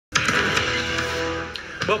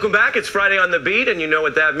Welcome back. It's Friday on the Beat, and you know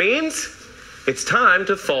what that means. It's time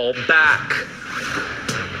to fall back.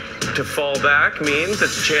 To fall back means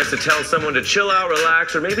it's a chance to tell someone to chill out,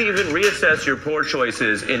 relax, or maybe even reassess your poor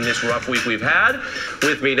choices in this rough week we've had.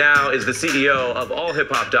 With me now is the CEO of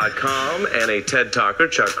allhiphop.com and a TED Talker,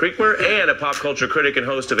 Chuck Creekmur, and a pop culture critic and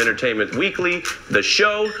host of Entertainment Weekly, The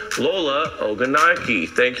Show, Lola Ogunnaike.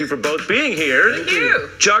 Thank you for both being here. Thank you.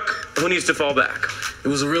 Chuck, who needs to fall back? It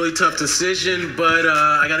was a really tough decision, but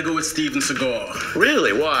I got to go with Steven Seagal.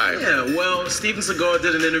 Really? Why? Yeah, well, Steven Seagal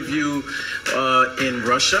did an interview in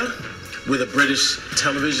Russia with a British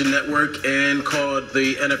television network and called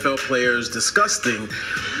the NFL players disgusting.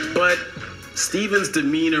 But Steven's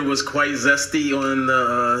demeanor was quite zesty on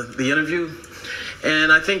the interview,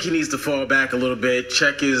 and I think he needs to fall back a little bit,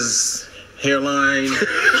 check his hairline,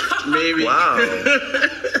 maybe. Wow.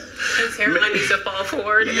 His hairline needs to fall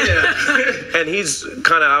forward. Yeah. And he's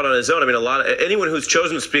kind of out on his own. I mean, anyone who's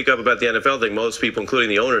chosen to speak up about the NFL thing, most people, including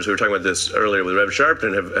the owners, we were talking about this earlier with Rev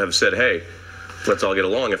Sharpton, have said, hey, let's all get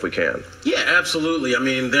along if we can. Yeah, absolutely. I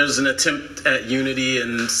mean, there's an attempt at unity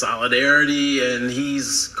and solidarity, and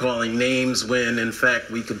he's calling names when, in fact,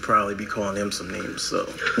 we could probably be calling him some names. So,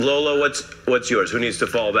 Lola, what's yours? Who needs to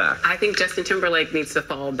fall back? I think Justin Timberlake needs to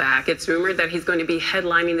fall back. It's rumored that he's going to be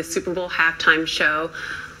headlining the Super Bowl halftime show.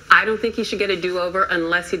 I don't think he should get a do-over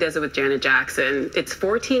unless he does it with Janet Jackson. It's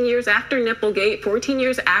 14 years after Nipplegate, 14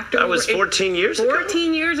 years after... That was 14 years ago?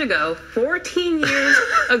 14 years ago. 14 years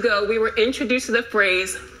ago, we were introduced to the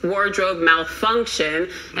phrase wardrobe malfunction.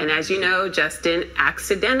 And as you know, Justin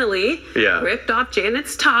accidentally ripped off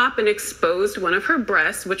Janet's top and exposed one of her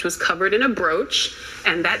breasts, which was covered in a brooch.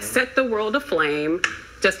 And that set the world aflame.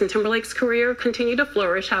 Justin Timberlake's career continued to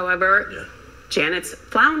flourish, however. Janet's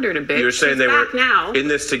floundered a bit. You're saying She's they were now. in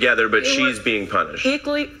this together, but she's being punished.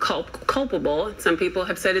 Equally culpable. Some people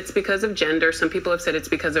have said it's because of gender. Some people have said it's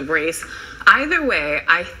because of race. Either way,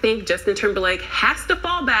 I think Justin Timberlake has to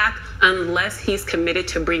fall back unless he's committed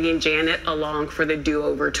to bringing Janet along for the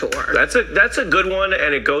do-over tour. That's a good one,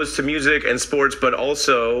 and it goes to music and sports, but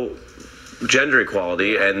also gender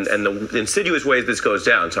equality and the insidious ways this goes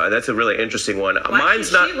down. So that's a really interesting one. Why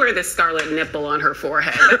should she wear the scarlet nipple on her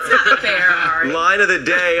forehead? That's not fair, Ari. Line of the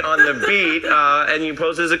day on the Beat, and you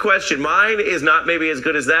posed as a question. Mine is not maybe as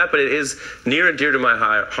good as that, but it is near and dear to my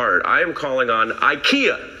heart. I am calling on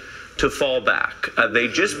IKEA to fall back. They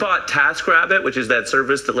just bought TaskRabbit, which is that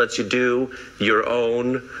service that lets you do your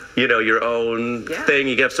own, thing.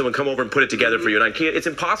 You have someone come over and put it together for you. And IKEA, it's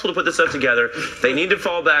impossible to put this stuff together. They need to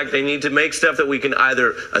fall back. They need to make stuff that we can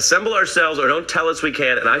either assemble ourselves or don't tell us we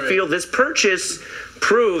can. And I feel this purchase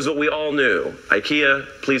proves what we all knew. IKEA,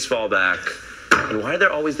 please fall back. And why are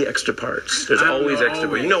there always the extra parts? There's always extra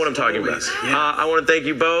parts. You know what I'm talking about. Yeah. I want to thank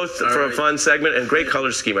you both for a fun segment and great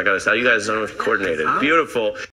color scheme. I got to say, you guys are coordinated. Beautiful.